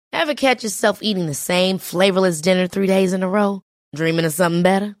Ever catch yourself eating the same flavorless dinner 3 days in a row? Dreaming of something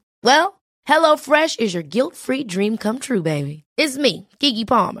better? Well, HelloFresh is your guilt-free dream come true, baby. It's me, Keke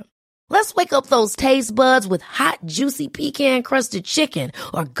Palmer. Let's wake up those taste buds with hot, juicy pecan-crusted chicken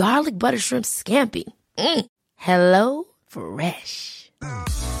or garlic butter shrimp scampi. HelloFresh.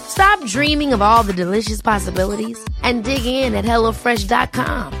 Stop dreaming of all the delicious possibilities and dig in at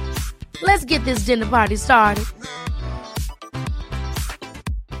HelloFresh.com. Let's get this dinner party started.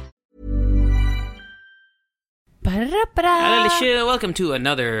 Hello, Leche. Welcome to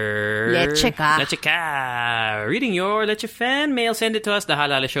another Leche ka. Leche ka. Reading your Leche fan mail. Send it to us,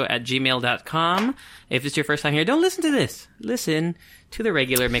 thehalaleshow@gmail.com. If it's your first time here, don't listen to this. Listen to the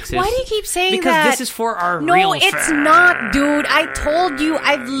regular mixes. Why do you keep saying because that? Because this is for our no, real it's fans. not, dude. I told you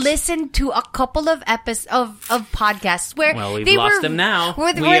I've listened to a couple of episodes of podcasts where we've they lost were them now.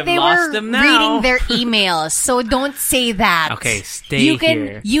 Where We they have lost were them now. reading their emails. So don't say that. Okay, stay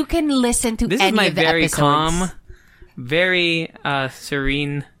here. You can listen to this any is my of the very episodes. calm, very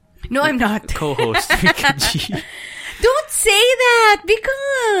serene. No, I'm not. Co-host Rika G. Don't say that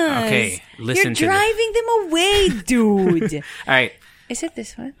because Okay, listen to you're driving them away, dude. All right. Is it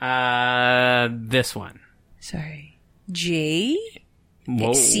this one? This one. Sorry. J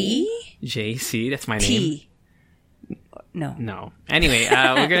Whoa. C JC. That's my name. T. No. No. Anyway,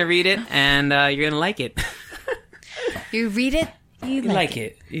 we're gonna read it, and you're gonna like it. You read it, you like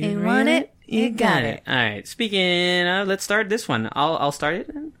it. You read want it, you got it. All right. Speaking, let's start this one. I'll start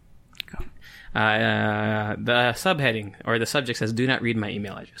it. Go. The subheading or the subject says, "Do not read my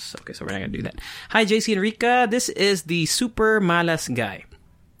email address." Okay, so we're not gonna do that. Hi, JC and Rika. This is the super malas guy.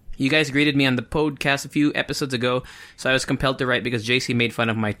 You guys greeted me on the podcast a few episodes ago, so I was compelled to write because JC made fun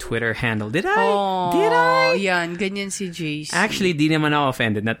of my Twitter handle. Did I? Oh, Did I? Yan, ganyan si JC. Actually, di naman ako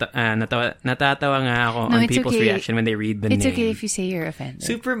offended. Natatawa nga ako on people's okay. reaction when they read the name. It's okay if you say you're offended.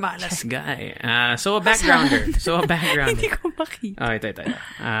 Super malas guy. So a backgrounder. Hindi ko makita. Oh, ito.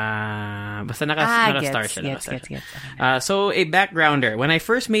 Basta naka-star siya. Gets. So a backgrounder. When I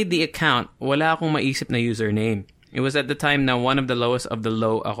first made the account, wala akong maisip na username. It was at the time na one of the lowest of the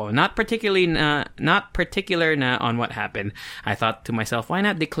low ako. Not particular na on what happened. I thought to myself, why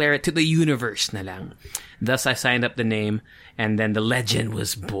not declare it to the universe na lang? Thus, I signed up the name, and then the legend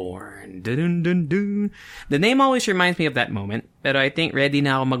was born. Dun-dun-dun-dun. The name always reminds me of that moment, pero I think ready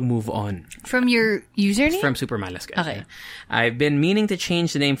na ako mag-move on. From your username? From Super Malas, guys. Okay. I've been meaning to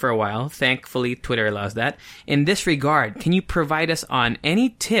change the name for a while. Thankfully, Twitter allows that. In this regard, can you provide us on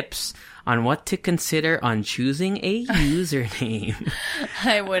any tips on what to consider on choosing a username?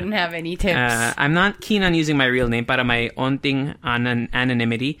 I wouldn't have any tips. I'm not keen on using my real name para may onting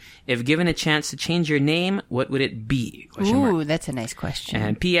anonymity. If given a chance to change your name, what would it be? Ooh, that's a nice question.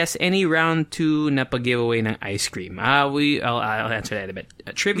 And P.S. Any round 2 na pag-giveaway ng ice cream? I'll answer that in a bit.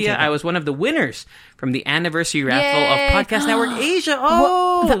 Trivia, Okay. I was one of the winners from the anniversary raffle of Podcast Network Asia.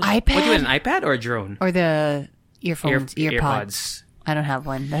 Oh! What, the iPad? What do you want, an iPad or a drone? Or the earphones, earpods. I don't have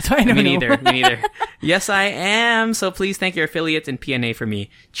one. That's why I don't Me know. neither. Yes, I am. So please thank your affiliates and PNA for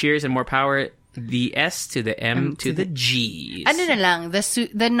me. Cheers and more power. The S to the M to the G's. Ano na lang,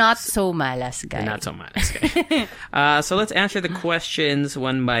 the not so malas guy. The not so malas guy. So let's answer the questions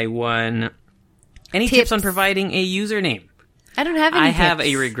one by one. Any tips on providing a username? I don't have any tips. I have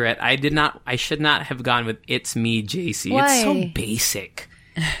a regret. I should not have gone with It's Me JC. Why? It's so basic.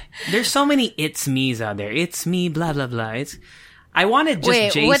 There's so many It's Me's out there. It's me, blah, blah, blah. I wanted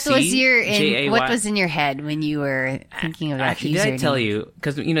just JC. What was in your head when you were thinking of that Actually, username? did I tell you?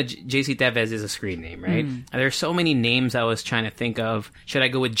 Because, JC Tevez is a screen name, right? There's so many names I was trying to think of. Should I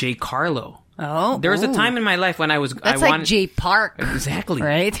go with J. Carlo? Oh. There was a time in my life when I was... That's like J. Park. Exactly.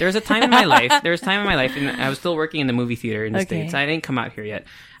 Right? There was a time in my life, and I was still working in the movie theater in the States. I didn't come out here yet.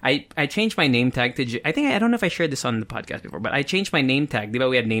 I changed my name tag to J. I don't know if I shared this on the podcast before, but I changed my name tag. Diba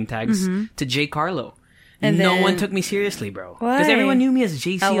we had name tags to J. Carlo. And no one took me seriously, bro. Because everyone knew me as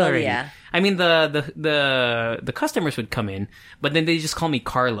JC already. Yeah. I mean, the customers would come in, but then they just call me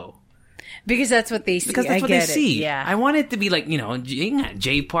Carlo. Because that's what they see. Because that's what they see. Yeah. I want it to be like,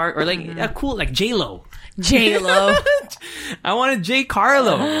 J Park or like a cool, like J-Lo. J-Lo. I wanted J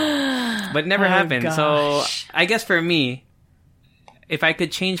Carlo. But it never happened. Gosh. So I guess for me, if I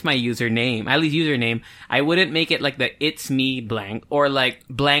could change my username, at least username, I wouldn't make it like the It's Me blank or like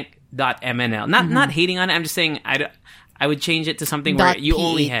blank.mnl. Not hating on it. I'm just saying I would change it to something where you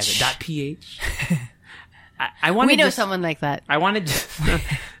only have it. .ph. I wanted. We know someone like that.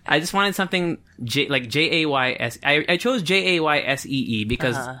 I just wanted something like Jays. I chose Jaysee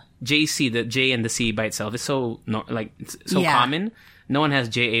because JC, the J and the C by itself is so common. No one has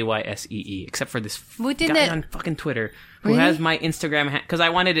Jaysee except for this guy on fucking Twitter who has my Instagram because I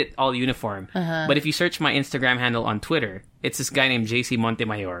wanted it all uniform. But if you search my Instagram handle on Twitter, it's this guy named JC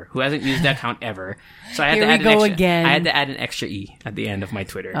Montemayor who hasn't used that account ever. So I had I had to add an extra E at the end of my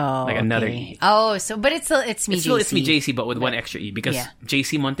Twitter, another E. Oh, so but it's me. It's still it's me JC, but with one extra E because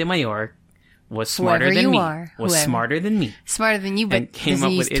JC Montemayor was smarter than me. Smarter than me. Smarter than you, but and came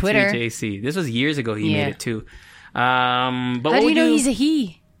up with It's Me JC. This was years ago. He made it too. But how do you know he's a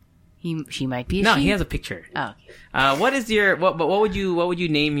he? She might be. He has a picture. Oh. What is your what would you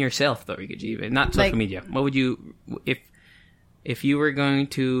name yourself though, Rikaji? Not social media. What would you if you were going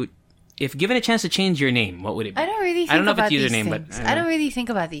to if given a chance to change your name? What would it be? I don't really. Think I don't know if it's username, but I don't really think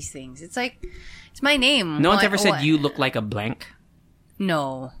about these things. It's like it's my name. No one's ever said you look like a blank.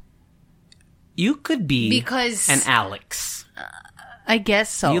 No. You could be because an Alex. I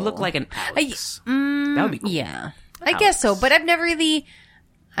guess so. You look like an Alex. That would be cool. Yeah, I guess so. But I've never really.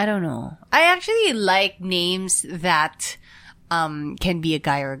 I don't know. I actually like names that can be a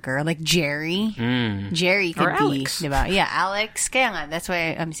guy or a girl, like Jerry. Jerry could be, diba? Yeah, Alex. Kaya nga, that's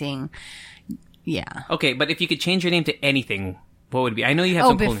why I'm saying, yeah. Okay, but if you could change your name to anything, what would it be? I know you have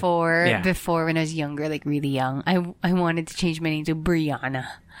some cool before when I was younger, like really young, I wanted to change my name to Brianna.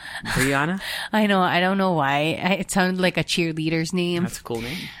 Brianna? I know. I don't know why. It sounded like a cheerleader's name. That's a cool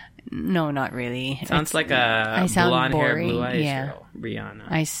name. No, not really. Sounds like a blonde hair, blue eyes girl.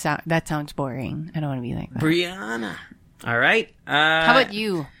 Brianna. That sounds boring. I don't want to be like that. Brianna. All right. How about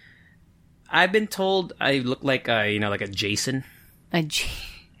you? I've been told I look like like a Jason. That's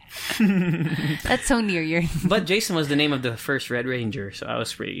so near your. But Jason was the name of the first Red Ranger, so I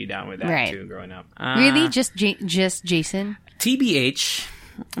was pretty down with that too growing up. Really, just Jason? TBH.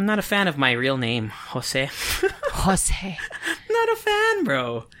 I'm not a fan of my real name, Jose. Jose. Not a fan,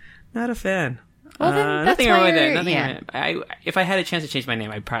 bro. Not a fan. Well, then nothing wrong with that. Nothing. Yeah. If I had a chance to change my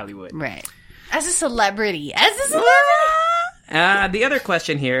name, I probably would. Right. As a celebrity. The other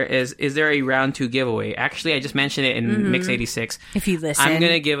question here is there a round 2 giveaway? Actually, I just mentioned it in Mix 86. If you listen. I'm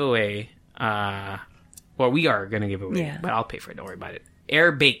going to give away, we are going to give away, but I'll pay for it. Don't worry about it.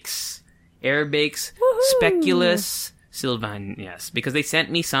 Air Bakes, Speculous, Sylvan, yes. Because they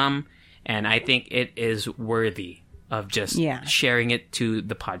sent me some, and I think it is worthy of just sharing it to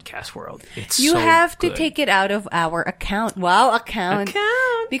the podcast world. You have to take it out of our account. Wow, account.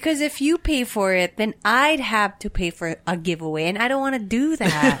 Because if you pay for it, then I'd have to pay for a giveaway, and I don't want to do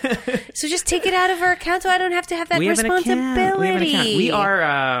that. So just take it out of our account so I don't have to have that responsibility. We are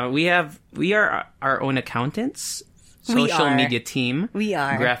our own accountants, social media team. We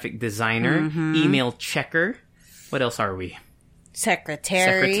are. Graphic designer, email checker. What else are we?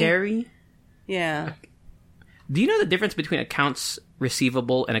 Secretary. Yeah. Do you know the difference between accounts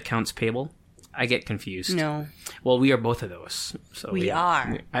receivable and accounts payable? I get confused. No. Well, we are both of those. So we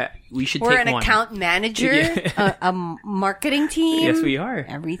are. We should We're take one. We're an account manager, a marketing team. Yes, we are.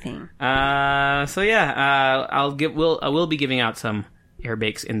 Everything. I will be giving out some Air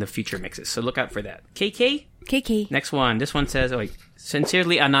Bakes in the future mixes. So look out for that. KK. Next one. This one says,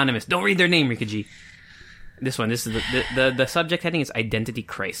 sincerely anonymous. Don't read their name, Rika G. This is the subject heading is identity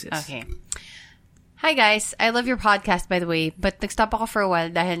crisis. Okay. Hi guys, I love your podcast by the way, but nag-stop ako for a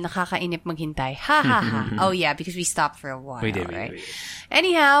while dahil nakakainip maghintay. Ha ha ha. Oh yeah, because we stopped for a while, we did.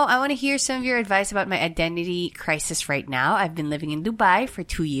 Anyhow, I want to hear some of your advice about my identity crisis right now. I've been living in Dubai for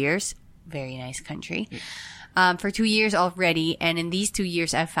 2 years. Very nice country. For 2 years already, and in these 2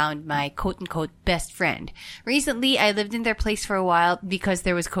 years, I've found my quote-unquote best friend. Recently, I lived in their place for a while because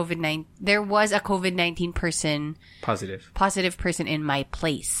there was a COVID-19 person, positive person in my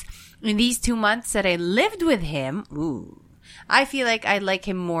place. In these 2 months that I lived with him, I feel like I like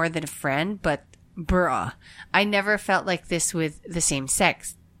him more than a friend, but bruh, I never felt like this with the same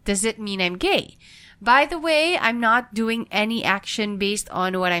sex. Does it mean I'm gay? By the way, I'm not doing any action based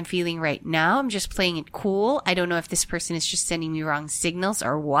on what I'm feeling right now. I'm just playing it cool. I don't know if this person is just sending me wrong signals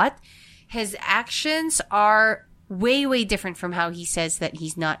or what. His actions are way, way different from how he says that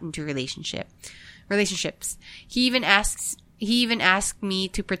he's not into relationships. He even asked me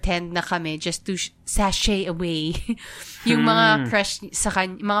to pretend na kami just to sashay away yung mga crush sa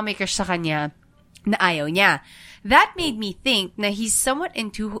mga may crush sa kanya na ayaw niya. That made me think na he's somewhat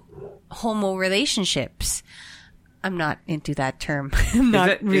into homo relationships. I'm not into that term. I'm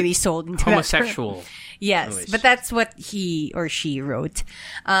not really sold into homosexual. That term. Yes, but that's what he or she wrote.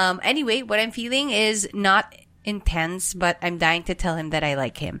 Anyway, what I'm feeling is not intense, but I'm dying to tell him that I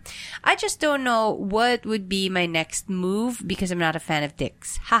like him. I just don't know what would be my next move because I'm not a fan of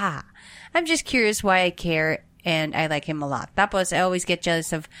dicks. Haha. I'm just curious why I care and I like him a lot. Tapos, I always get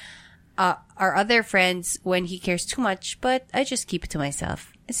jealous of our other friends when he cares too much, but I just keep it to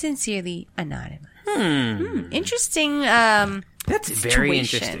myself. Sincerely, anonymous. Interesting. That's very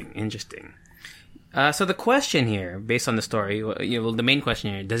situation. Interesting. So the question here, based on the story, the main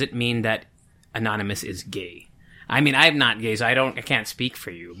question here, does it mean that Anonymous is gay? I mean, I'm not gay, so I can't speak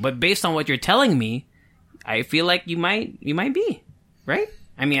for you. But based on what you're telling me, I feel like you might be, right?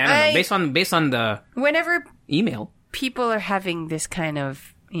 I mean, I don't know. Based on the whenever email, people are having this kind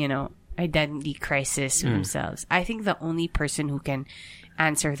of, identity crisis themselves, I think the only person who can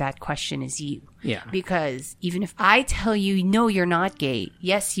answer that question is you. Yeah. Because even if I tell you, no, you're not gay,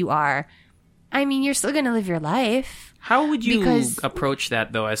 yes, you are, I mean, you're still going to live your life. How would you approach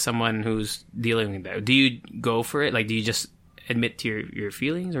that, though, as someone who's dealing with that? Do you go for it? Like, do you just admit to your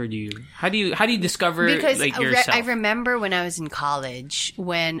feelings, or how do you discover yourself? I remember when I was in college,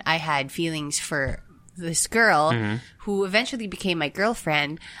 when I had feelings for this girl who eventually became my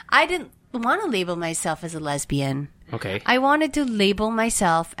girlfriend. I didn't want to label myself as a lesbian. Okay. I wanted to label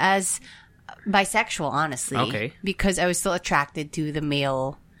myself as bisexual, honestly. Okay. Because I was still attracted to the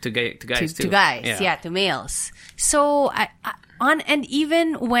male. To guys, too. To guys, yeah, to males. So, and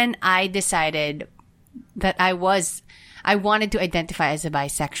even when I decided that I wanted to identify as a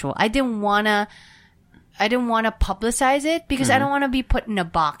bisexual, I didn't want to publicize it because I don't want to be put in a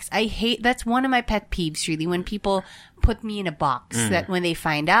box. That's one of my pet peeves, really, when people put me in a box. That when they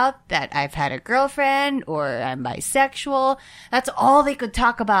find out that I've had a girlfriend or I'm bisexual, that's all they could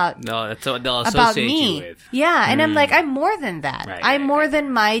talk about. No, that's what they'll about associate me. you with. Yeah, and I'm like, I'm more than that. Right, I'm more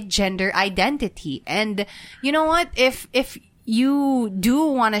than my gender identity. And you know what? If you do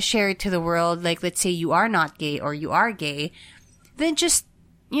want to share it to the world, like let's say you are not gay or you are gay, then just,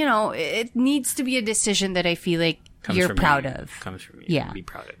 it needs to be a decision that I feel like you're proud of. Comes from you. Yeah. Be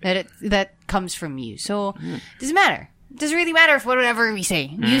proud of it. That comes from you. So, it doesn't matter. It doesn't really matter if whatever we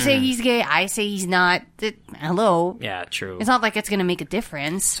say. You say he's gay, I say he's not. Hello. Yeah, true. It's not like it's going to make a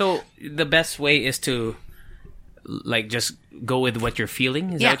difference. So, the best way is to, just go with what you're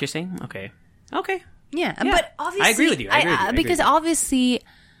feeling? Is that what you're saying? Okay. Yeah. But obviously. I agree with you. Because obviously,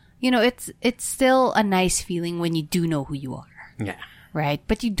 it's still a nice feeling when you do know who you are. Yeah. Right?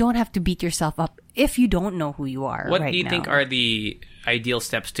 But you don't have to beat yourself up if you don't know who you are. What do you think are the ideal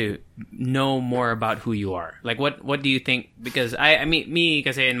steps to know more about who you are? Like, what do you think? Because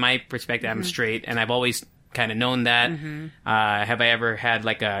because in my perspective, I'm straight, and I've always kind of known that. Have I ever had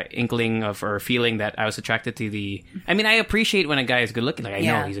like a inkling of or feeling that I was attracted to the? I mean, I appreciate when a guy is good looking. Like I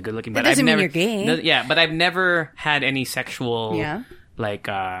know he's a good looking, but that doesn't I've mean never. you're gay. Yeah, but I've never had any sexual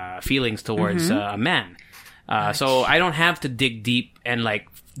feelings towards a man. So I don't have to dig deep and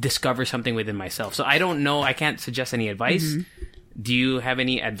discover something within myself. So I don't know. I can't suggest any advice. Do you have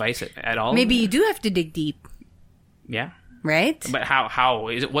any advice at all? Maybe you do have to dig deep. Yeah. Right? But how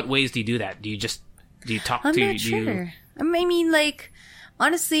is it? What ways do you do that? Do you talk I'm to? not sure. I mean,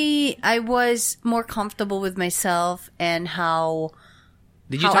 honestly, I was more comfortable with myself and how.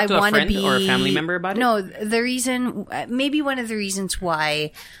 Did you talk to a friend or a family member about it? No, maybe one of the reasons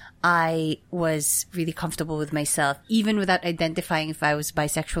why I was really comfortable with myself, even without identifying if I was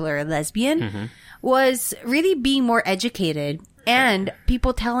bisexual or a lesbian, was really being more educated and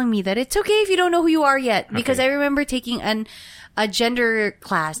people telling me that it's okay if you don't know who you are yet. Because I remember taking a genders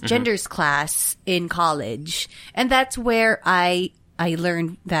class in college, and that's where I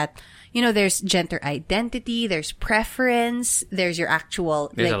learned that there's gender identity, there's preference, there's your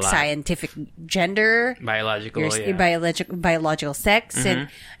actual scientific gender, biological sex, and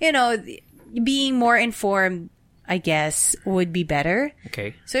being more informed, I guess, would be better.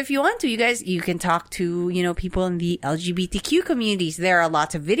 Okay. So if you want to, you can talk to people in the LGBTQ communities. There are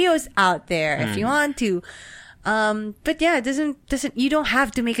lots of videos out there if you want to. But yeah, it doesn't. You don't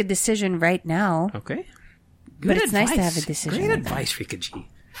have to make a decision right now. Okay. But it's nice to have a decision. Great advice, Rika G.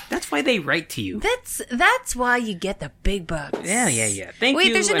 That's why they write to you. That's why you get the big bucks. Yeah. Thank you.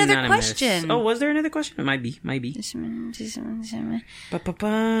 Wait, there's another Anonymous. question. Oh, was there another question? It might be. Anyway,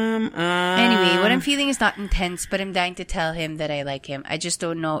 Anyway, what I'm feeling is not intense, but I'm dying to tell him that I like him. I just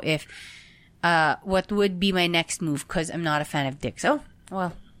don't know if what would be my next move because I'm not a fan of dicks. Oh,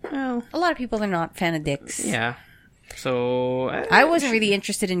 well, a lot of people are not fan of dicks. Yeah. So I wasn't really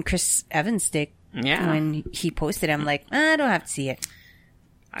interested in Chris Evans' dick. Yeah. When he posted, I'm like, I don't have to see it.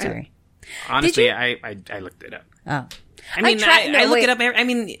 Sorry. Honestly, I looked it up. Oh. I mean, I look it up. I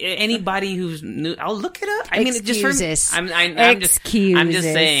mean, anybody who's new, I'll look it up. I mean, Excuses. I'm just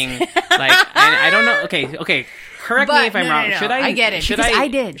saying. I don't know. Okay. Correct me if I'm wrong. No. Should I? I get it. I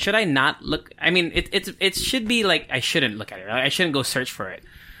did. Should I not look? I mean, it should be I shouldn't look at it. I shouldn't go search for it.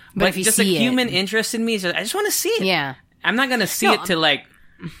 But if you just see human interest in me is I just want to see it. Yeah. I'm not gonna see it to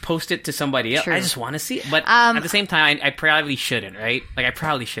post it to somebody else. True. I just want to see it. But at the same time, I probably shouldn't, right? I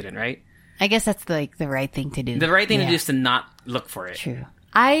probably shouldn't, right? I guess that's like the right thing to do. The right thing to do is to not look for it. True.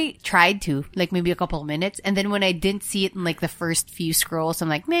 I tried to, like maybe a couple of minutes, and then when I didn't see it in like the first few scrolls, I'm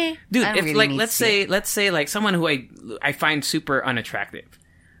like, meh. Dude, I don't if really like need let's to see say like someone who I find super unattractive,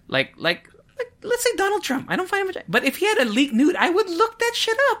 like let's say Donald Trump, I don't find him attractive, but if he had a leaked nude, I would look that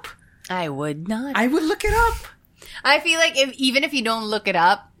shit up. I would not. I would look it up. I feel like even if you don't look it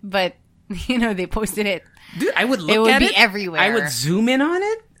up, but they posted it. Dude, I would look at it. It would be everywhere. I would zoom in on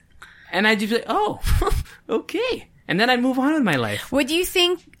it, and I'd just be like, oh, okay. And then I'd move on with my life. Would you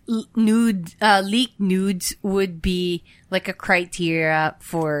think leaked nudes would be like a criteria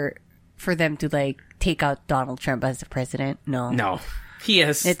for them to like take out Donald Trump as the president? No. He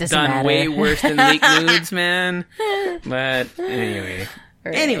has It doesn't done matter. way worse than leaked nudes, man. But anyway.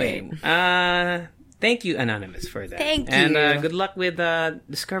 Right. Anyway, thank you, Anonymous, for that. Thank you. And good luck with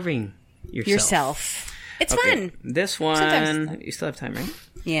discovering yourself. It's Okay, fun. this Sometimes one, you still have time, right?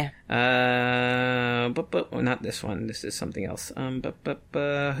 Yeah. But not this one. This is something else.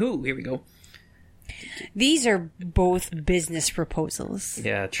 Here we go. These are both business proposals.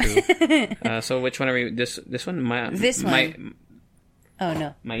 Yeah, true. So which one are we? This one? This one. Oh,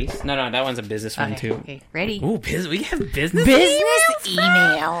 no. Mais? No, that one's a business one too. Okay, ready? Ooh, we have business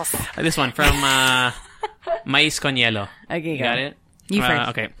emails. This one from Mais con Hielo. Okay, You got it? You first.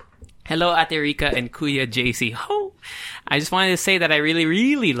 Okay. Hello, Ate Rica and Kuya JC. Oh, I just wanted to say that I really,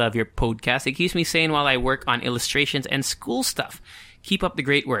 really love your podcast. It keeps me sane while I work on illustrations and school stuff. Keep up the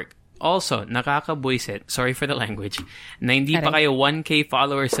great work. Also, nakakabuisit, sorry for the language, na hindi pa kayo 1K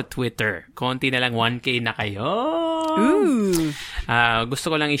followers sa Twitter. Konti na lang 1K na kayo. Ooh. Gusto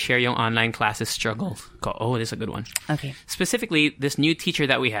ko lang i-share yung online classes struggle ko. Oh, this is a good one. Okay. Specifically, this new teacher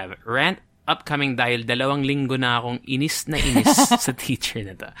that we have. Rant upcoming dahil 2 linggo na akong inis sa teacher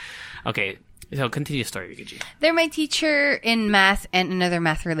na to. Okay, so continue the story, Vicky G. They're my teacher in math and another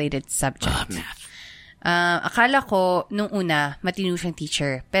math-related subject. Math. Akala ko, nung una, matino siyang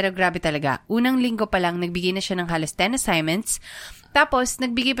teacher. Pero grabe talaga. Unang linggo pa lang, nagbigay na siya ng halos 10 assignments. Tapos,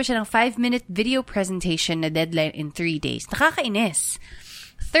 nagbigay pa siya ng 5-minute video presentation na deadline in 3 days. Nakakainis.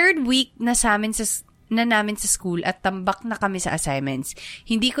 Third week na namin sa school at tambak na kami sa assignments.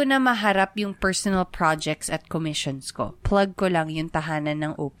 Hindi ko na maharap yung personal projects at commissions ko. Plug ko lang yung tahanan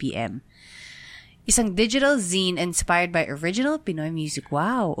ng OPM. Isang digital zine inspired by original Pinoy music.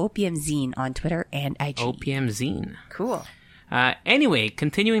 Wow, OPM Zine on Twitter and IG. OPM Zine. Cool. Anyway,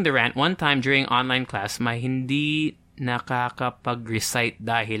 continuing the rant, one time during online class, may hindi nakakapag-recite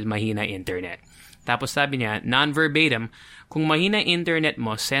dahil mahina internet. Tapos sabi niya, non-verbatim, kung mahina internet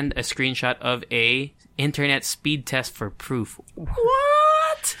mo, send a screenshot of a internet speed test for proof.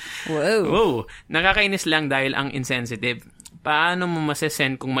 What? Whoa. Nakakainis lang dahil ang insensitive. Paano mo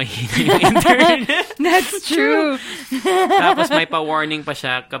masesend kung mahina yung internet? That's true. Tapos may pa-warning pa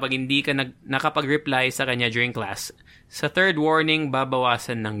siya kapag hindi ka nakapag-reply sa kanya during class. Sa third warning,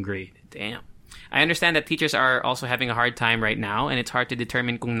 babawasan ng grade. Damn. I understand that teachers are also having a hard time right now and it's hard to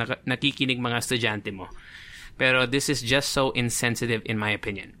determine kung nakikinig mga estudyante mo. Pero this is just so insensitive in my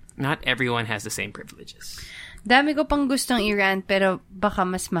opinion. Not everyone has the same privileges. Dami ko pang gustong i-rant pero baka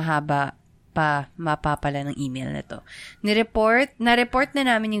mas mahaba pa mapapala ng email na to. Na-report na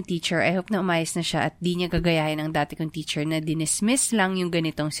namin yung teacher. I hope na umayos na siya at di niya gagayahin ang dati kong teacher na dinismiss lang yung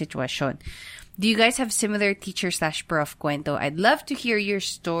ganitong sitwasyon. Do you guys have similar teacher/prof kwento? I'd love to hear your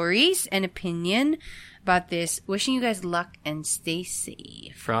stories and opinion about this. Wishing you guys luck and stay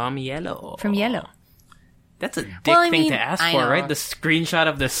safe. From Yellow. That's a dick thing to ask for, right? The screenshot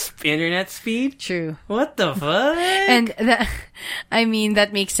of the internet speed? True. What the fuck? And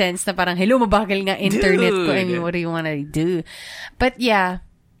that makes sense na parang, hello, mabagal nga internet ko. I mean, what do you want to do? But yeah,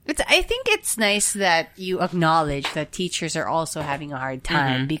 I think it's nice that you acknowledge that teachers are also having a hard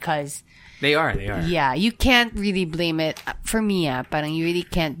time because... They are. Yeah, you can't really blame it. For me, parang you really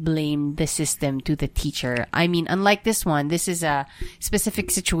can't blame the system to the teacher. I mean, unlike this one, this is a specific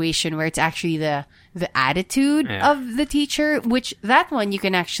situation where it's actually the attitude of the teacher, which that one you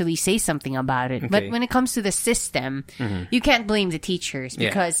can actually say something about it. Okay. But when it comes to the system, you can't blame the teachers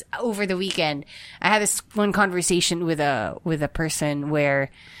because over the weekend, I had this one conversation with a person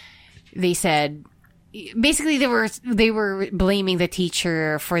where they said, basically they were blaming the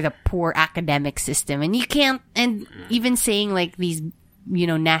teacher for the poor academic system, and you can't, and even saying like these,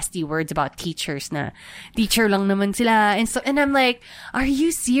 nasty words about teachers na teacher lang naman sila, and I'm like, are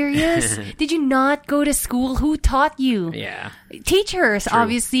you serious? Did you not go to school? Who taught you? Yeah, teachers. True.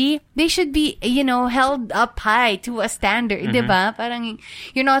 Obviously they should be held up high to a standard, diba? Parang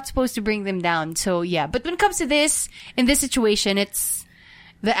you're not supposed to bring them down. So yeah, but when it comes to this, in this situation,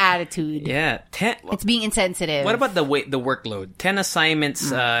 The attitude. Yeah. It's being insensitive. What about the workload? 10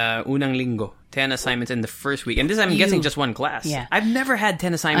 assignments unang linggo. 10 assignments in the first week. And this, I'm guessing, just one class. Yeah. I've never had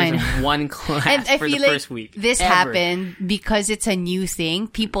 10 assignments in one class and I for feel the like first week. This happened because it's a new thing.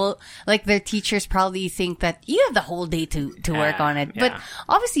 People, like their teachers probably think that you have the whole day to work on it. But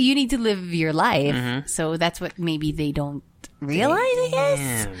obviously you need to live your life. So that's what maybe they don't realize, I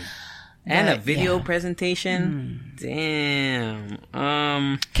guess. And a video presentation. Damn.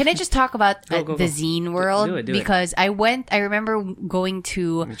 Can I just talk about go. the zine world? Do it. Because I remember going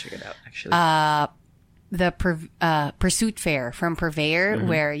to Let me check it out, actually. the Pursuit Fair from Purveyor,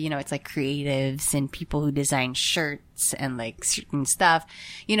 where, it's like creatives and people who design shirts and like certain stuff.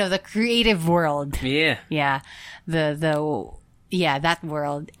 The creative world. Yeah. Yeah. That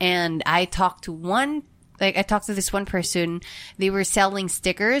world. And I talked to this one person. They were selling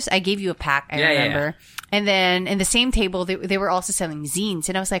stickers. I gave you a pack, I remember. Yeah. And then in the same table, they were also selling zines.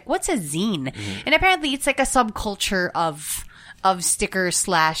 And I was like, what's a zine? And apparently it's like a subculture of stickers /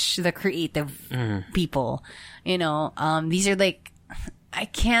 the creative people. These are like, I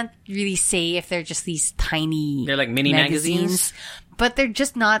can't really say if they're just these tiny... They're like mini magazines? But they're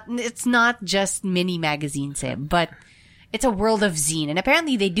just not... It's not just mini magazines, but... It's a world of zine. And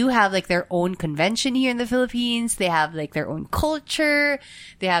apparently they do have like their own convention here in the Philippines. They have like their own culture.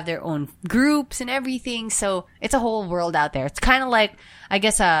 They have their own groups and everything. So it's a whole world out there. It's kind of like, I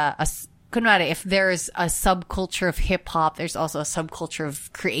guess, kunwari, if there's a subculture of hip hop, there's also a subculture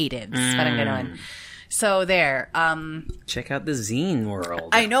of creatives. Parang ganon. So there. Check out the zine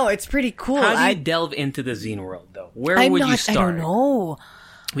world. I know, it's pretty cool. How do you delve into the zine world though? Where would you start? I don't know.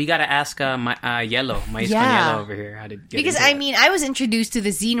 We gotta ask Yellow, Maíz con Yellow over here, how to get because into it. I was introduced to the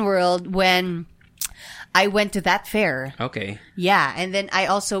zine world when I went to that fair. Okay. Yeah, and then I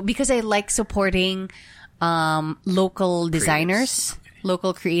also, because I like supporting local designers,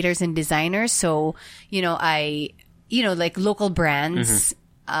 local creators and designers. So, like local brands.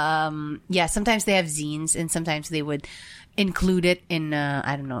 Sometimes they have zines and sometimes they would include it in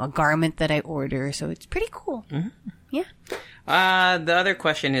a garment that I order. So it's pretty cool. Yeah. The other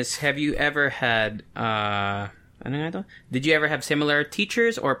question is, have you ever had, did you ever have similar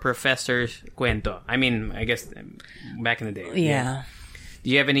teachers or professors cuento? I mean, I guess back in the day. Yeah.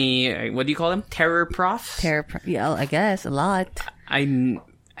 Do you have any, what do you call them? Terror profs? Yeah, I guess, a lot. I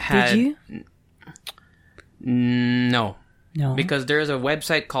had... Did you? No. Because there's a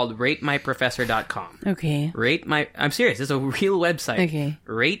website called ratemyprofessor.com. Okay. I'm serious, it's a real website. Okay.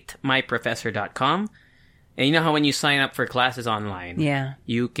 Ratemyprofessor.com. And you know how when you sign up for classes online,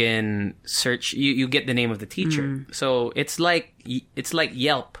 you can search, you get the name of the teacher. So it's like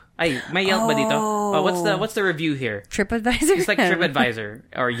Yelp. Ay, may Yelp ba dito? Oh, what's the review here? TripAdvisor. It's like TripAdvisor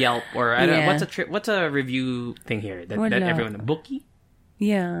or Yelp or I don't know. What's a review thing here that everyone Bookie?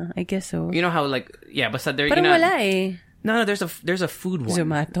 Yeah, I guess so. You know how basta there. Parang wala eh. No, there's a food one.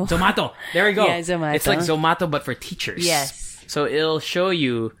 Zomato. There we go. Yeah, Zomato. It's like Zomato but for teachers. Yes. So it'll show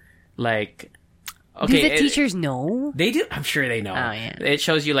you like. Okay, do the teachers know? They do. I'm sure they know. Oh, yeah. It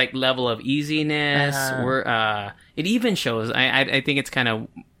shows you like level of easiness. It even shows. I think it's kind of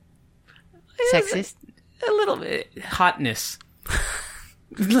sexist. A little bit hotness.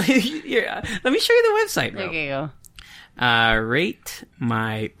 Let me show you the website, bro. Okay, go. Rate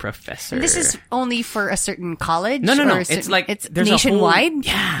my professor. This is only for a certain college? No. It's like it's nationwide.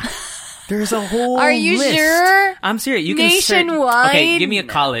 There's a whole Are you list. Sure? I'm serious. You can nationwide. Okay, give me a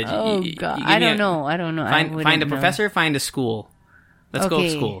college. Oh God, I don't know. Find a professor. Find a school. Let's go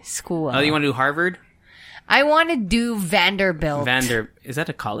with school. Oh, you want to do Harvard? I want to do Vanderbilt. Is that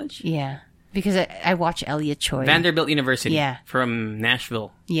a college? Yeah, because I watch Elliot Choi. Vanderbilt University. Yeah, from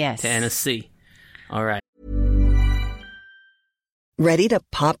Nashville. Yes, Tennessee. All right. Ready to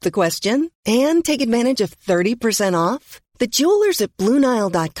pop the question and take advantage of 30% off? The jewelers at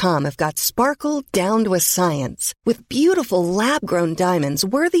BlueNile.com have got sparkle down to a science with beautiful lab-grown diamonds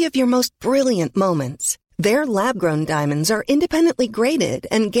worthy of your most brilliant moments. Their lab-grown diamonds are independently graded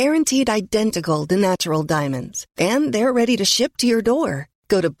and guaranteed identical to natural diamonds. And they're ready to ship to your door.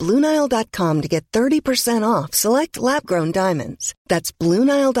 Go to BlueNile.com to get 30% off select lab-grown diamonds. That's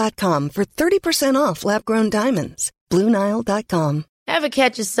BlueNile.com for 30% off lab-grown diamonds. BlueNile.com. Ever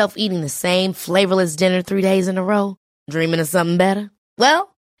catch yourself eating the same flavorless dinner 3 days in a row? Dreaming of something better?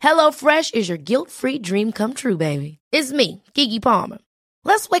 Well, HelloFresh is your guilt-free dream come true, baby. It's me, Keke Palmer.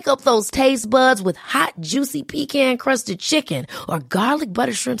 Let's wake up those taste buds with hot, juicy pecan-crusted chicken or garlic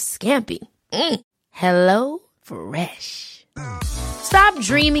butter shrimp scampi. Hello Fresh. Stop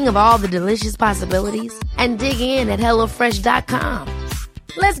dreaming of all the delicious possibilities and dig in at HelloFresh.com.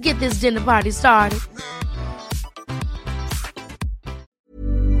 Let's get this dinner party started.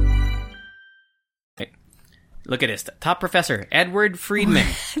 Look at this. Top professor, Edward Friedman,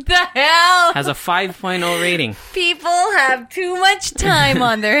 The hell? has a 5.0 rating. People have too much time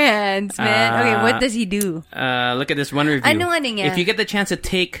on their hands, man. Okay, what does he do? Look at this one review. Ano niya? If you get the chance to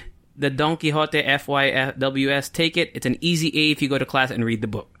take the Don Quixote FYWS, take it. It's an easy A if you go to class and read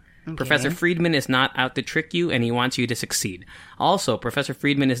the book. Okay. Professor Friedman is not out to trick you, and he wants you to succeed. Also, Professor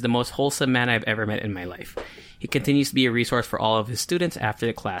Friedman is the most wholesome man I've ever met in my life. He continues to be a resource for all of his students after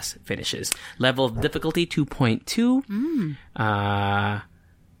the class finishes. Level of difficulty 2.2.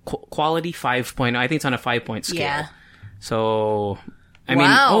 Quality 5.0. I think it's on a 5-point scale. Yeah. So, I mean,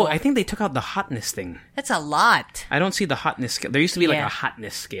 I think they took out the hotness thing. That's a lot. I don't see the hotness scale. There used to be like a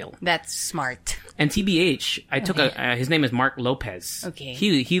hotness scale. That's smart. And TBH, I took his name is Mark Lopez. Okay.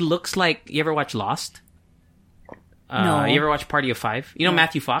 He looks like, you ever watch Lost? No. You ever watch Party of Five? You know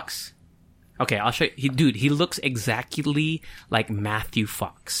Matthew Fox? Okay, I'll show you. He looks exactly like Matthew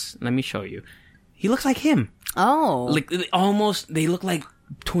Fox. Let me show you. He looks like him. Oh. Like almost, they look like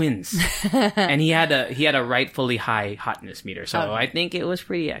twins. And he had a rightfully high hotness meter. So I think it was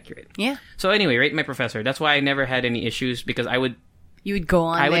pretty accurate. Yeah. So anyway, rate my professor. That's why I never had any issues, because You would go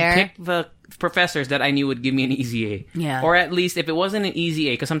on there. I would pick the professors that I knew would give me an easy A. Yeah. Or at least if it wasn't an easy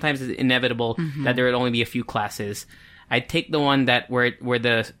A, because sometimes it's inevitable that there would only be a few classes, I'd take the one that where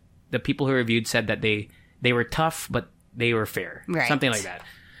the people who reviewed said that they were tough, but they were fair. Right. Something like that.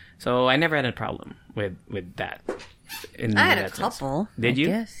 So I never had a problem with that. I had a couple. Did you?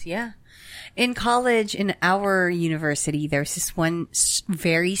 Yes, yeah. In college, in our university, there's this one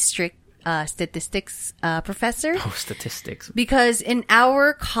very strict statistics professor. Oh, statistics. Because in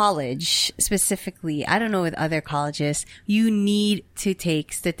our college, specifically, I don't know with other colleges, you need to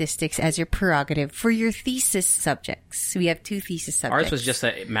take statistics as your prerogative for your thesis subjects. We have 2 thesis subjects. Ours was just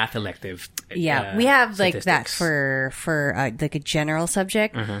a math elective. Yeah, we have like that statistics. for like a general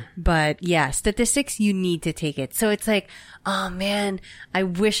subject. But yeah, statistics, you need to take it. So it's like, oh man, I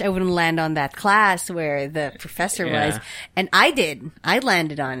wish I wouldn't land on that class where the professor was. And I did. I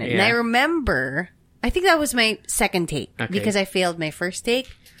landed on it. And I remember, I think that was my second take because I failed my first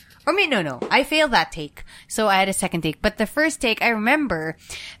take. Or no. I failed that take. So I had a second take. But the first take, I remember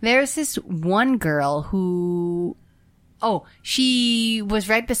there's this one girl who, she was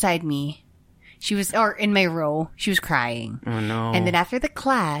right beside me. She was, or in my row, she was crying. Oh no. And then after the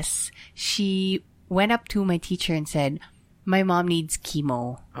class, she went up to my teacher and said, my mom needs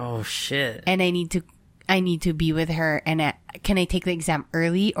chemo. Oh shit. And I need to be with her. And can I take the exam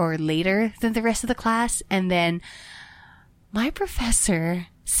early or later than the rest of the class? And then my professor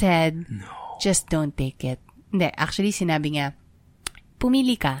said, no, just don't take it. Hindi, actually, sinabi niya,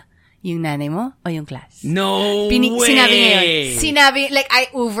 pumili ka. Yung nanay mo o yung class? No way! Sinabi niya yun. Sinabi, like, I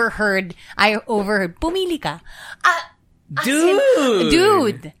overheard, pumili ka.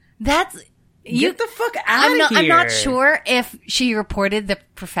 Dude! That's... Get the fuck out of here. I'm not sure if she reported the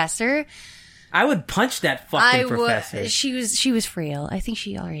professor. I would punch that fucking professor. She was frail. I think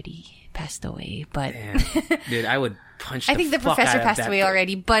she already passed away, but... Damn. Dude, I would punch the I think the fuck professor out of passed that away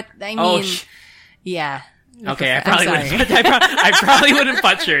already, but I mean... Oh, yeah. Okay, I probably wouldn't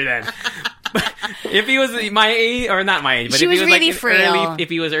punch her then. If he was my age, or not my age, but she if he was really like frail. if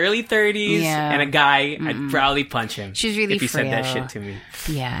he was early 30s and a guy, I'd probably punch him. She's really if he frail. said that shit to me.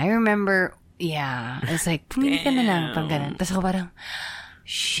 Yeah, I remember. Yeah, it's like, pumili ka na lang, pag ganun. Tapos ako parang,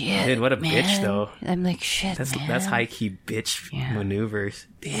 shit, dude, what a man. bitch though. I'm like, shit, That's high-key bitch maneuvers.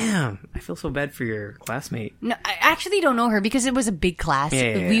 Damn, I feel so bad for your classmate. No, I actually don't know her because it was a big class.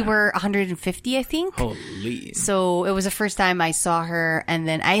 Yeah. We were 150, I think. Holy. So it was the first time I saw her, and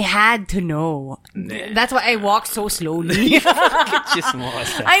then I had to know. That's why I walked so slowly.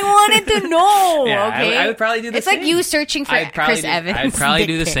 I wanted to know. Yeah, okay, I would probably do the It's same. like you searching for Chris Evans. I'd probably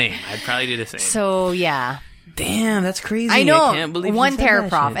do the same. So yeah. Damn, that's crazy. I know. I can't believe one you said terror that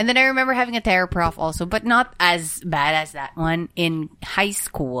prof. shit. And then I remember having a terror prof also, but not as bad as that one in high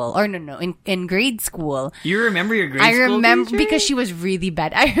school. Or no, in grade school. You remember your grade school I remember teacher? because she was really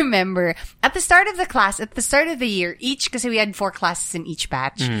bad. I remember at the start of the class, at the start of the year, because we had 4 classes in each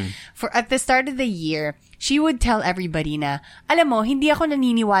batch. At the start of the year, she would tell everybody na, alam mo, hindi ako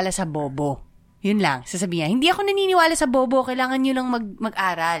naniniwala sa bobo. Yun lang. Sasabihin niya, hindi ako naniniwala sa bobo. Kailangan nyo lang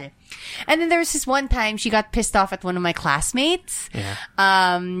mag-aral. And then there was this one time, she got pissed off at one of my classmates.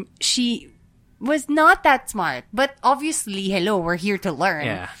 Yeah. She was not that smart. But obviously, hello, we're here to learn.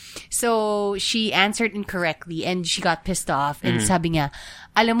 Yeah. So, she answered incorrectly and she got pissed off. And sabi niya,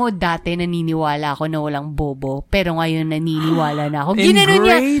 alam mo, dati naniniwala ako na walang bobo. Pero ngayon naniniwala na ako. In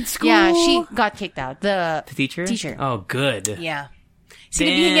grade school? Yeah, she got kicked out. The teacher? Teacher. Oh, good. Yeah.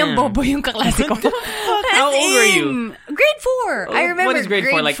 Sinabihan niyang bobo yung kaklase ko. How old were you? Grade 4. I remember what is grade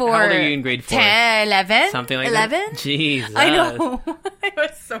 4? Like, how old are you in grade 4? 10, 11? Something like 11? that? Jesus. I know. It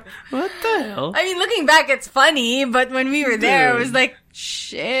was so... What the hell? I mean, looking back, it's funny, but when we were there, it was like,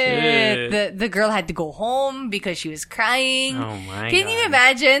 shit. The girl had to go home because she was crying. Oh my God. Can you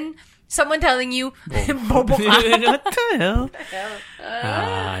imagine someone telling you, bobo ka? What the hell?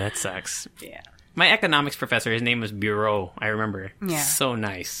 That sucks. Yeah. My economics professor, his name was Bureau. I remember. Yeah. So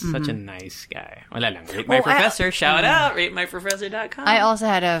nice. Such a nice guy. Wala lang. Rate my professor. Shout out. RateMyProfessor.com. I also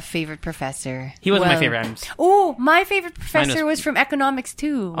had a favorite professor. He wasn't my favorite. Oh, my favorite professor was from economics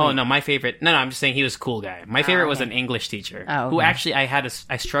too. Oh, no, my favorite. No, I'm just saying he was a cool guy. My favorite was an English teacher who actually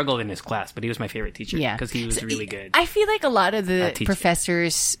I struggled in his class, but he was my favorite teacher because he was really good. I feel like a lot of the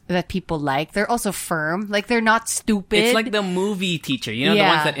professors that people like, they're also firm. Like, they're not stupid. It's like the movie teacher, you know, the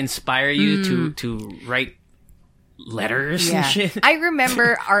ones that inspire you to write letters and shit. I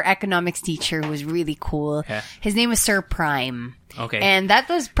remember our economics teacher who was really cool. Yeah. His name was Sir Prime. Okay. And that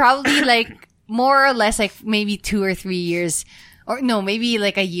was probably like more or less like maybe 2 or 3 years, or no, maybe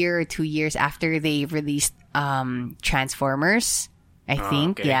like a year or 2 years after they released Transformers. I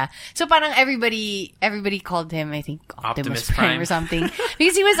think, okay. yeah. So parang everybody called him, I think, Optimus Optimus Prime or something.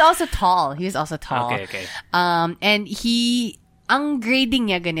 Because he was also tall. Okay. And ang grading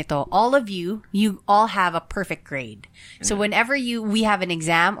niya ganito, all of you all have a perfect grade. So whenever we have an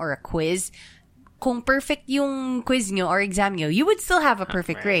exam or a quiz, kung perfect yung quiz nyo or exam nyo, you would still have a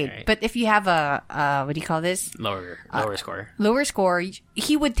perfect grade. Right. But if you have a, what do you call this? Lower score. Lower score,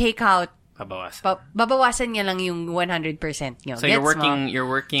 he would take out, babawasan niya lang yung 100% nyo. So you're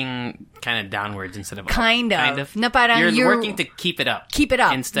working kind of downwards instead of kind up. of. Na parang you're working to keep it up.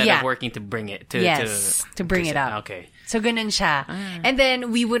 Instead of working to bring it to bring it up. Okay. So ganun siya. And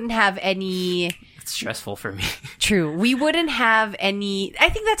then we wouldn't have any... It's stressful for me. True. We wouldn't have any... I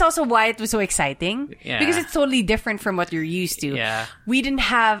think that's also why it was so exciting. Yeah. Because it's totally different from what you're used to. Yeah. We didn't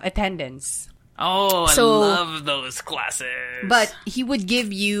have attendance. Oh, I love those classes. But he would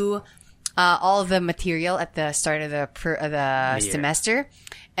give you all the material at the start of the semester.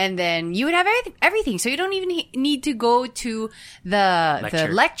 And then you would have everything. So you don't even need to go to the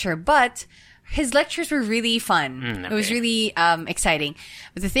lecture. But his lectures were really fun. Okay. It was really exciting.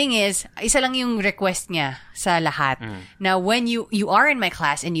 But the thing is, isa lang yung request niya sa lahat. Now, when you are in my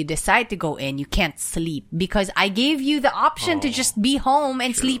class and you decide to go in, you can't sleep because I gave you the option to just be home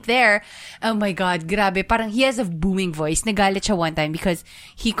and sleep there. Oh my God, grabe. Parang he has a booming voice. Nagalit siya one time because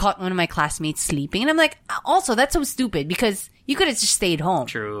he caught one of my classmates sleeping. And I'm like, also, that's so stupid because you could have just stayed home.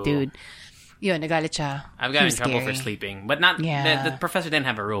 True. Dude. Yun, nagalit siya. I've gotten in trouble for sleeping. But not, the professor didn't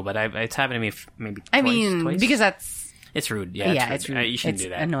have a rule, but it's happened to me maybe twice. Because that's... It's rude. Yeah, it's rude. You shouldn't do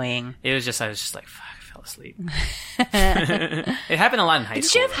that. It's annoying. I was just like, fuck, I fell asleep. It happened a lot in high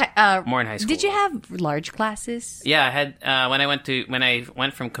school. More in high school. Did you have large classes? Yeah, I had, when I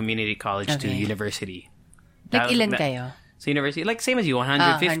went from community college to university. Like ilan kayo? So university, like same as you,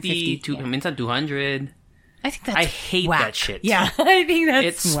 150 to minsan 200. I hate whack. that shit. Yeah, I think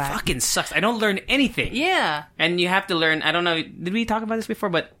that's it whack. fucking sucks. I don't learn anything. Yeah. And you have to learn, I don't know, did we talk about this before?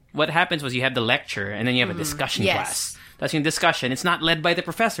 But what happens was you have the lecture and then you have a discussion class. That's your discussion. It's not led by the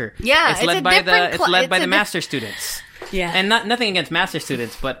professor. Yeah, it's led by the master students. Yeah. And nothing against master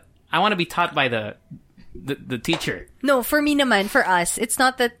students, but I want to be taught by the teacher. No, for me naman, for us, it's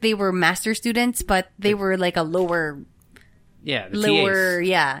not that they were master students, but they were like a lower... Yeah, the lower, TAs.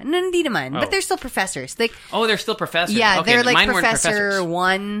 yeah. No, hindi naman. But they're still professors. Like, they're still professors. Yeah, okay, they're like mine professor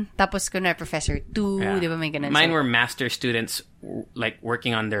 1, tapos kunwari professor 2, di ba may ganun? Mine were master students, like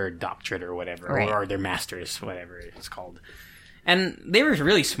working on their doctorate or whatever, right. or their masters, whatever it's called. And they were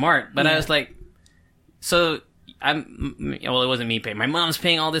really smart, but I was like, so it wasn't me paying. My mom's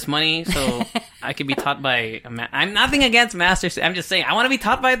paying all this money, so I could be taught by I'm nothing against masters. I'm just saying I want to be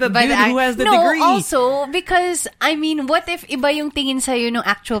taught by the dude who has the degree. No, also because I mean, what if iba yung tingin sa'yo ng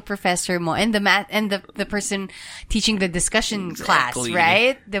actual professor mo and the person teaching the discussion class,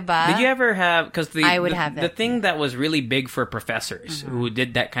 right? Diba? Did you ever have? Because I would have that. The thing that was really big for professors who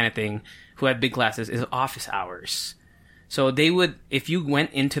did that kind of thing, who had big classes, is office hours. So they would, if you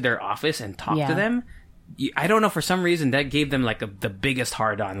went into their office and talked to them. I don't know, for some reason that gave them like the biggest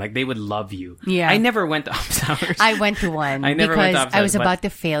hard on. Like they would love you. Yeah. I never went to office hours. I went to one because I was about to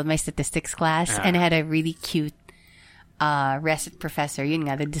fail my statistics class and I had a really cute recit professor, yun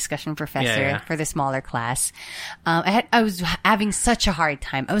nga, the discussion professor for the smaller class. I was having such a hard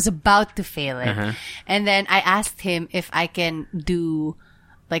time. I was about to fail it. And then I asked him if I can do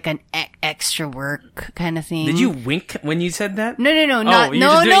like an extra work kind of thing. Did you wink when you said that? No,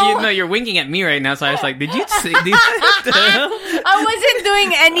 You're winking at me right now, so I was like, did you say I wasn't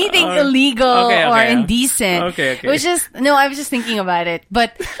doing anything illegal or indecent. Okay. It was just, I was just thinking about it.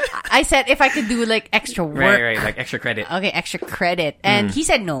 But I said if I could do like extra work. Right, like extra credit. Okay, extra credit. And he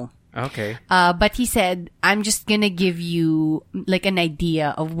said no. Okay. But he said, I'm just gonna give you like an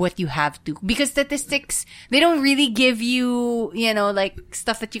idea of what you have to, because statistics, they don't really give you, like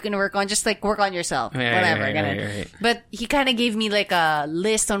stuff that you can work on, just like work on yourself, whatever. Right. But he kind of gave me like a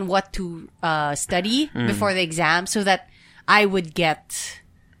list on what to study before the exam so that I would get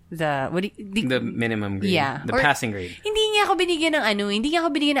the minimum grade. Yeah. The passing grade. Hindi niya ako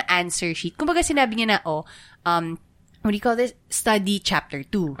binigyan ng answer sheet. Kumbaga sinabi niya na, what do you call this? Study chapter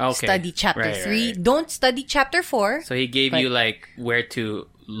 2. Okay. Study chapter 3. Right. Don't study chapter 4. So he gave you like where to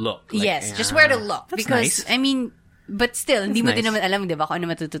look. Like, yes, just where to look. That's because, nice. I mean, but still, hindi mo nice. din naman alam, di ba, kung ano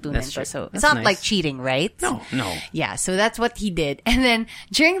matututunan That's ko. true. So, it's That's not nice. like cheating, right? No. Yeah, so that's what he did. And then,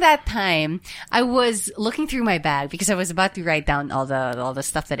 during that time, I was looking through my bag because I was about to write down all the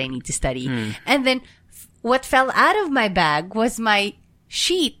stuff that I need to study. And then, what fell out of my bag was my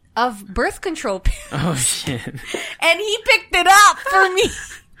sheet of birth control pills. Oh, shit. And he picked it up for me.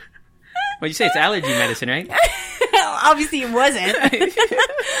 Well, you say it's allergy medicine, right? Obviously, it wasn't.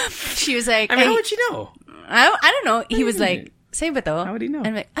 She was like, I mean, how would you know? I don't know. He was like, sa'yo ba to? How would he know?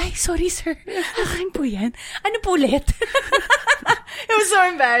 I'm like, ay, sorry, sir. Akin po yan. Ano po ulit? It was so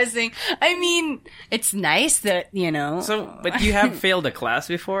embarrassing. I mean, it's nice that, So, but you have failed a class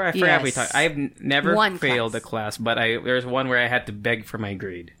before? I forgot we talked. I've never failed a class, but there was one where I had to beg for my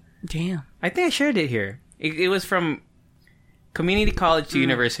grade. Damn. I think I shared it here. It was from community college to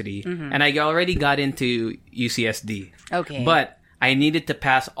university, and I already got into UCSD. Okay. But I needed to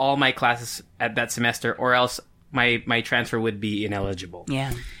pass all my classes at that semester, or else my transfer would be ineligible.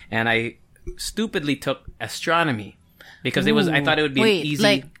 Yeah. And I stupidly took astronomy because I thought it would be easy.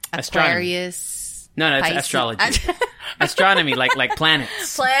 Like astronomy. Aquarius. No, it's Pisces. astrology. Astronomy, like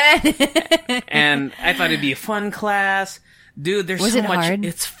planets. And I thought it'd be a fun class. Dude, there's Was so it much. hard?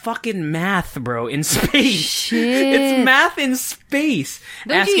 It's fucking math, bro, in space. Shit. It's math in space.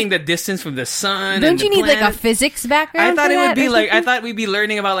 Don't Asking you- the distance from the sun. Don't and you the need like a planet. physics background? I thought for it would that be or like, I something? thought we'd be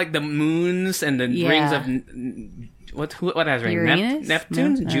learning about like the moons and the Yeah. rings of what has ring? Uranus?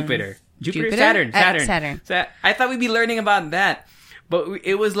 Neptune? No, Jupiter. Jupiter? Saturn. Saturn. So I thought we'd be learning about that. But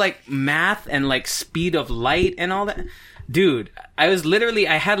it was like math and like speed of light and all that. Dude, I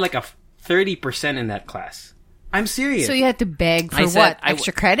had like a 30% in that class. I'm serious. So you had to beg for I said- what?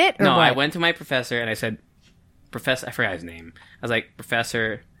 Extra credit? Or No, what? I went to my professor and I said, Professor, I forgot his name. I was like,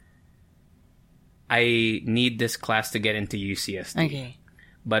 Professor, I need this class to get into UCSD. Okay.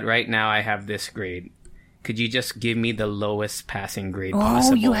 But right now I have this grade. Could you just give me the lowest passing grade Oh,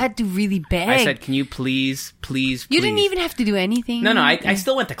 possible? you had to really beg. I said, can you please? You didn't even have to do anything. No, I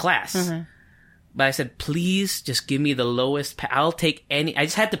still went to class. But I said, please just give me the lowest. I'll take any. I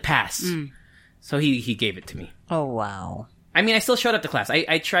just had to pass. So he gave it to me. Oh, wow. I mean, I still showed up to class.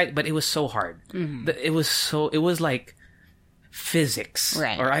 I tried, but it was so hard. It was like physics.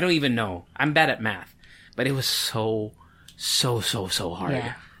 Right. Or I don't even know. I'm bad at math. But it was so hard.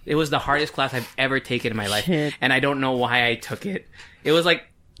 Yeah. It was the hardest class I've ever taken in my life. Shit. And I don't know why I took it. It was like,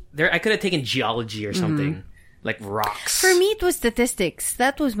 I could have taken geology or something. Like rocks. For me, it was statistics.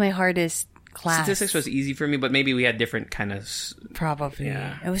 That was my hardest class. Statistics was easy for me, but maybe we had different kind of... Probably.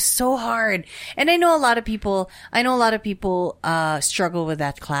 Yeah. It was so hard. And I know a lot of people struggle with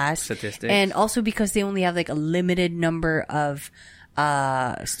that class. Statistics. And also because they only have like a limited number of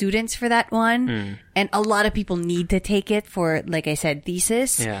students for that one. And a lot of people need to take it for, like I said,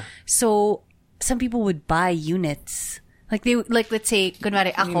 thesis. Yeah. So some people would buy units. Like let's say,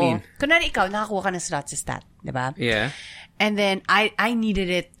 kunwari do you mean? ako, kunwari ikaw, nakakuha ka ng slot sa stat, diba? Yeah. And then I needed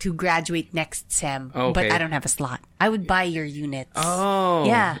it to graduate next sem, Okay. but I don't have a slot. I would buy your units. Oh.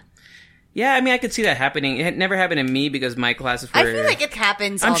 Yeah. Yeah, I mean, I could see that happening. It had never happened to me because my classes were... I feel like it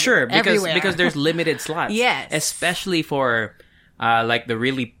happens I'm sure, everywhere. because there's limited slots. Yes. Especially for, like, the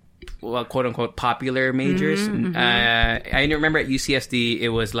really, well, quote-unquote, popular majors. I remember at UCSD, it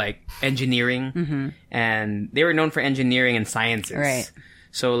was, like, engineering. And they were known for engineering and sciences. Right.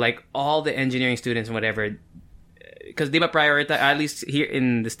 So, like, all the engineering students and whatever... Because di ba priority, at least here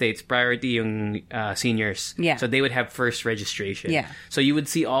in the States, priority yung seniors. Yeah. So they would have first registration. Yeah. So you would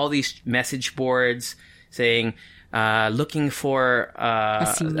see all these message boards saying, looking for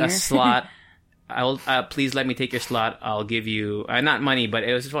a senior? slot please let me take your slot. I'll give you not money, but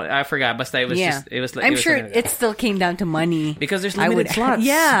it was I forgot. But it was just it was. I'm sure it still came down to money because there's limited slots.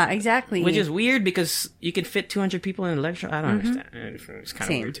 Yeah, exactly. Which is weird because you can fit 200 people in a lecture. I don't understand. It's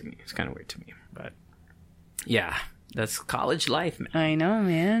kind of weird to me. But yeah. That's college life, man. I know,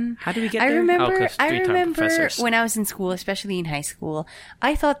 man. How do we get there? I remember professors. when I was in school, especially in high school,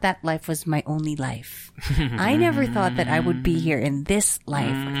 I thought that life was my only life. I never thought that I would be here in this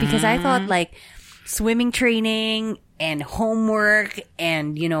life because I thought like swimming training and homework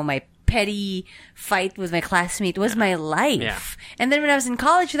and, my petty fight with my classmate was my life. Yeah. And then when I was in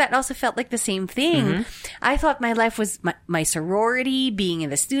college, that also felt like the same thing. I thought my life was my sorority, being in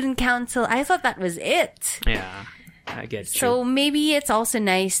the student council. I thought that was it. Yeah. I get you. So maybe it's also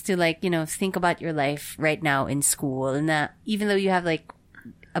nice to think about your life right now in school, and that even though you have like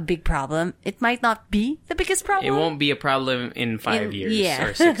a big problem, it might not be the biggest problem. It won't be a problem in 5 years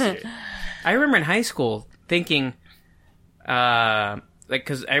or 6 years. I remember in high school thinking,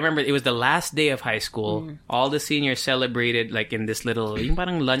 because I remember it was the last day of high school. All the seniors celebrated like in this little yung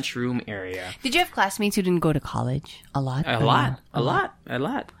parang lunchroom area. Did you have classmates who didn't go to college? A lot.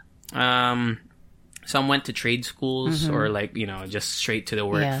 Some went to trade schools or just straight to the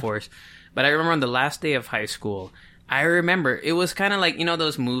workforce. But I remember on the last day of high school, I remember it was kind of like,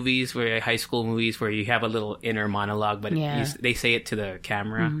 those movies high school movies where you have a little inner monologue, but they say it to the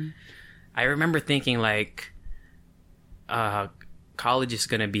camera. I remember thinking like, college is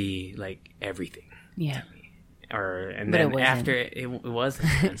going to be like everything. Yeah. But then after it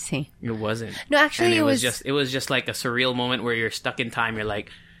wasn't. See. It wasn't. No, actually it was just like a surreal moment where you're stuck in time. You're like,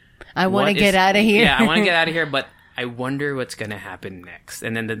 I want to get out of here. Yeah, I want to get out of here, but I wonder what's going to happen next.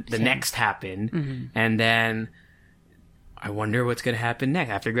 And then the next happened, and then I wonder what's going to happen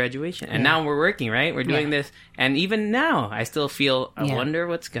next after graduation. And now we're working, right? We're doing this. And even now, I still feel, I wonder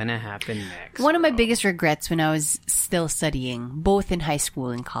what's going to happen next. One of my biggest regrets when I was still studying, both in high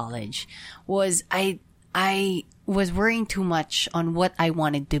school and college, was I was worrying too much on what I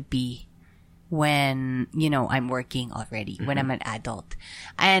wanted to be when, I'm working already, when I'm an adult.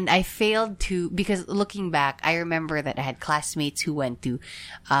 And I failed to, because looking back, I remember that I had classmates who went to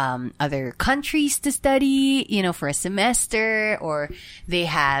other countries to study, for a semester, or they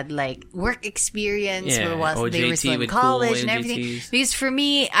had like work experience while they were still in college and everything. Because for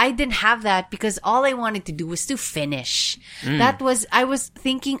me, I didn't have that because all I wanted to do was to finish. I was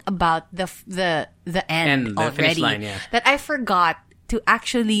thinking about the end already. Finish line, that I forgot to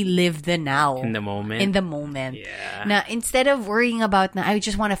actually live the now. In the moment. Yeah. Now, instead of worrying about, I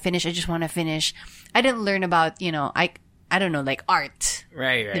just want to finish. I didn't learn about, I don't know, like art.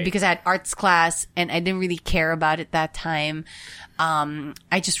 Right. Because I had arts class and I didn't really care about it that time.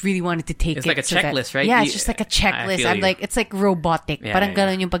 I just really wanted to take it's like a checklist, right? Yeah, it's just like a checklist. I'm like, it's like robotic. Parang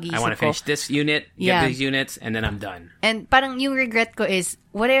ganun yung pag-iisip ko. I want to finish this unit, get these units, and then I'm done. And parang yung regret ko is,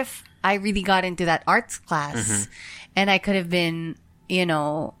 what if I really got into that arts class and I could have been,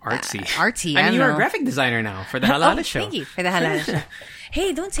 artsy. I mean, you're a graphic designer now for the Halala show. Thank you for the Halala show.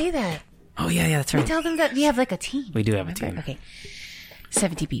 Hey, don't say that. Oh, yeah, that's right. We tell them that we have like a team. We do have a team. Okay.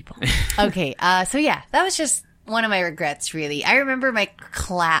 70 people. Okay. So yeah, that was just one of my regrets, really. I remember my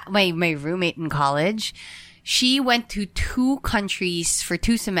roommate in college. She went to 2 countries for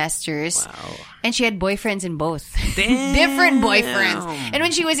 2 semesters. Wow. And she had boyfriends in both. Damn. Different boyfriends. And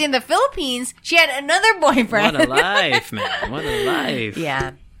when she was in the Philippines, she had another boyfriend. What a life, man. What a life.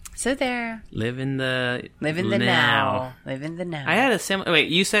 Yeah. So there. Live in the now. Live in the now. I had a similar... Wait,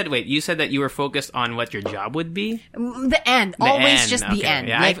 you said that you were focused on what your job would be? The end. Always just the end.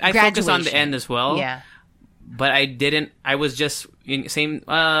 Yeah, like I focused on the end as well. Yeah. But I didn't... I was just...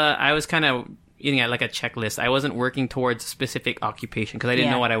 I was kind of... like a checklist. I wasn't working towards a specific occupation because I didn't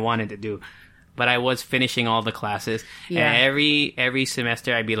know what I wanted to do. But I was finishing all the classes. Yeah. And every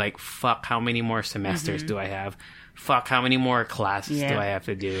semester I'd be like, fuck, how many more semesters do I have? Fuck, how many more classes do I have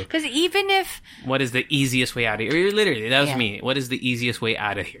to do? Because even if... What is the easiest way out of here? Literally, that was me. What is the easiest way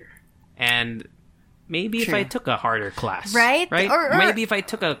out of here? And maybe if I took a harder class. Right? Or maybe if I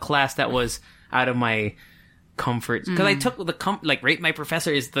took a class that was out of my... comfort, because I took rate my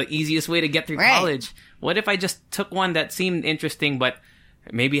professor is the easiest way to get through college. What if I just took one that seemed interesting but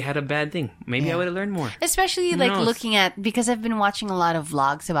maybe had a bad thing? Maybe I would have learned more. Especially looking at, because I've been watching a lot of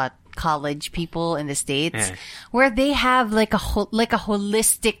vlogs about college people in the States where they have like a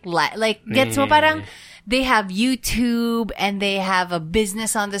holistic life. Like, gets mo parang they have YouTube and they have a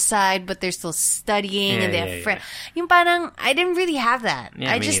business on the side, but they're still studying and they have friends. Yung parang, I didn't really have that.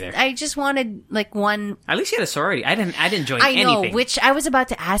 Yeah, I just wanted like one. At least you had a sorority. I didn't join I know, anything. which I was about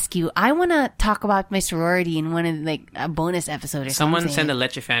to ask you. I want to talk about my sorority in one of like a bonus episode or Someone something. send a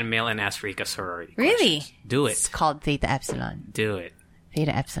Leche fan mail and ask for a sorority. Really? Questions. Do it. It's called Theta Epsilon. Do it.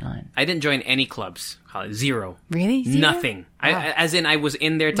 Theta Epsilon. I didn't join any clubs. Zero. Really? Zero? Nothing. As in, I was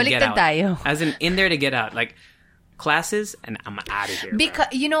in there to get Baliktad out. tayo. As in there to get out. Like, classes, and I'm out of here. Because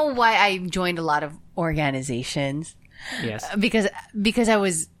you know why I joined a lot of organizations? Yes. Because I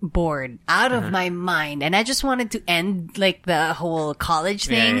was bored out of my mind, and I just wanted to end like the whole college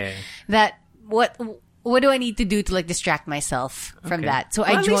thing. Yeah. That what do I need to do to like distract myself from that? So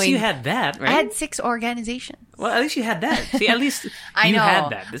I joined. At least you had that, right? I had 6 organizations. Well, at least you had that. See, at least you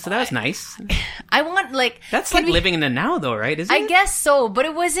had that. So that was nice. I want like That's like living in the now, though, right? Isn't it? I guess so, but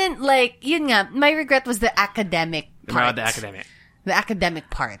it wasn't like yun nga. My regret was the academic part. About the academic. The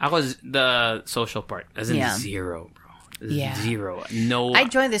academic part. I was the social part, as in zero, bro. Yeah. Zero. No. I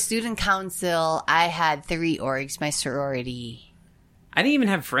joined the student council. I had 3 orgs. My sorority. I didn't even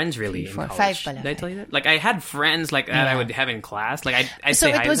have friends really 3, 4, in college. 5 pala. Did I tell you that? Like, I had friends like that I would have in class. Like, I'd So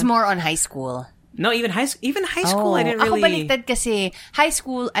say hi it to was them. more on high school. No, even high school, I didn't really. Ako baliktad kasi high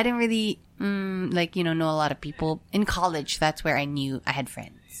school, I didn't really know a lot of people. In college, that's where I knew I had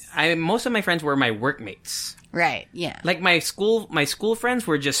friends. Most of my friends were my workmates. Right. Yeah. Like my school friends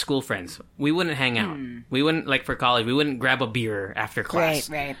were just school friends. We wouldn't hang out. We wouldn't like for college. We wouldn't grab a beer after class.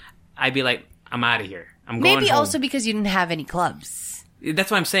 Right. I'd be like, I'm out of here. I'm going Maybe home. also because you didn't have any clubs.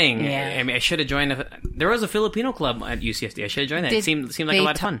 That's what I'm saying. Yeah. I mean, I should have joined. There was a Filipino club at UCSD. I should have joined that. It seemed like a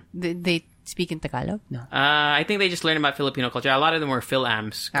lot of fun. Did they speak in Tagalog? No. I think they just learned about Filipino culture. A lot of them were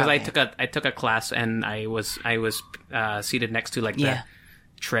Phil-Ams because Okay. I took a class and I was seated next to like the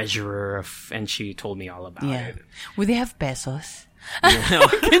treasurer and she told me all about it. Would they have pesos? No.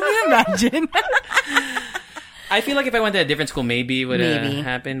 Can you imagine? I feel like if I went to a different school, maybe it would have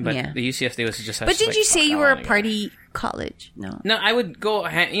happened. But the UCSD was just. But did you say you were a party college? No. No, I would go.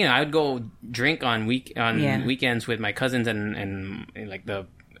 I would go drink on weekends with my cousins and like the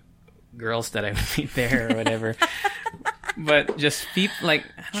girls that I would meet there or whatever. But just like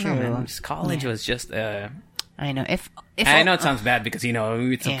I don't know, man. Just college was just. I know. If I know it sounds bad because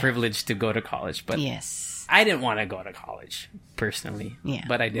it's a privilege to go to college, but yes, I didn't want to go to college personally. Yeah,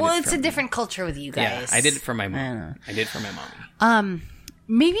 but I did. Well, it's a different culture with you guys. Yeah, I did it for my mom. I did it for my mommy.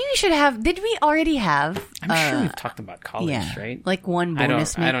 Maybe we should have. Did we already have? I'm sure we've talked about college, right? Like one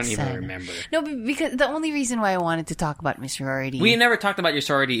bonus. I don't even remember. No, because the only reason why I wanted to talk about my sorority. We never talked about your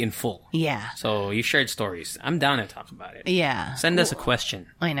sorority in full. Yeah. So you shared stories. I'm down to talk about it. Yeah. Send us a question.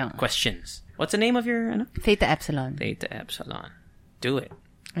 I know. Questions. What's the name of your? Theta Epsilon. Theta Epsilon. Do it.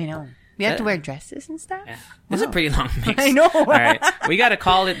 I know. We have to wear dresses and stuff. Yeah. This is a pretty long mix. I know. All right. We got to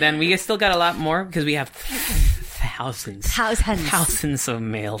call it then. We still got a lot more because we have thousands of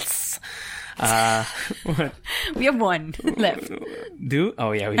mails. We have one left.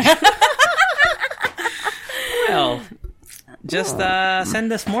 Oh, yeah, we do. Well, just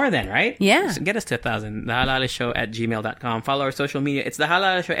send us more then, right? Yeah. So get us to 1,000. TheHalalaShow@gmail.com. Follow our social media. It's The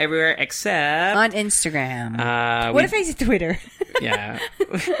Halala Show everywhere except... on Instagram. What if I say Twitter? Yeah.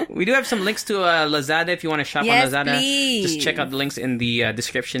 We do have some links to Lazada if you want to shop on Lazada. Please. Just check out the links in the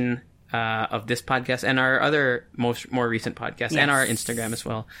description of this podcast and our other more recent podcasts and our Instagram as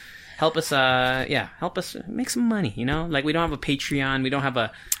well. Help us make some money, Like we don't have a Patreon, we don't have an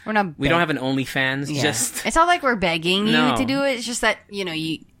OnlyFans, just it's not like we're begging you to do it. It's just that,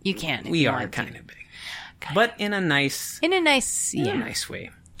 you can't. We are kind of big. But in a nice way.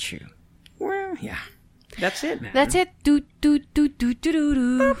 True. Well, yeah. That's it, man. That's it.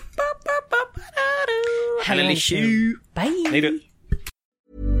 Halala Show. Bye. Later.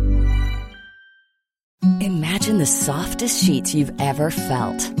 Imagine the softest sheets you've ever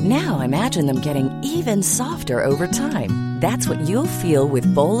felt. Now imagine them getting even softer over time. That's what you'll feel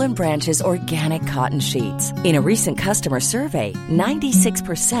with Boll & Branch's organic cotton sheets. In a recent customer survey,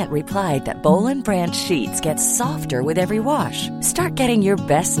 96% replied that Boll & Branch sheets get softer with every wash. Start getting your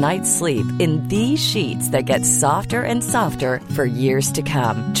best night's sleep in these sheets that get softer and softer for years to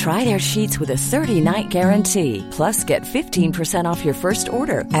come. Try their sheets with a 30-night guarantee. Plus, get 15% off your first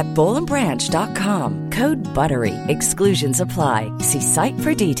order at bollandbranch.com. Code BUTTERY. Exclusions apply. See site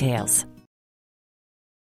for details.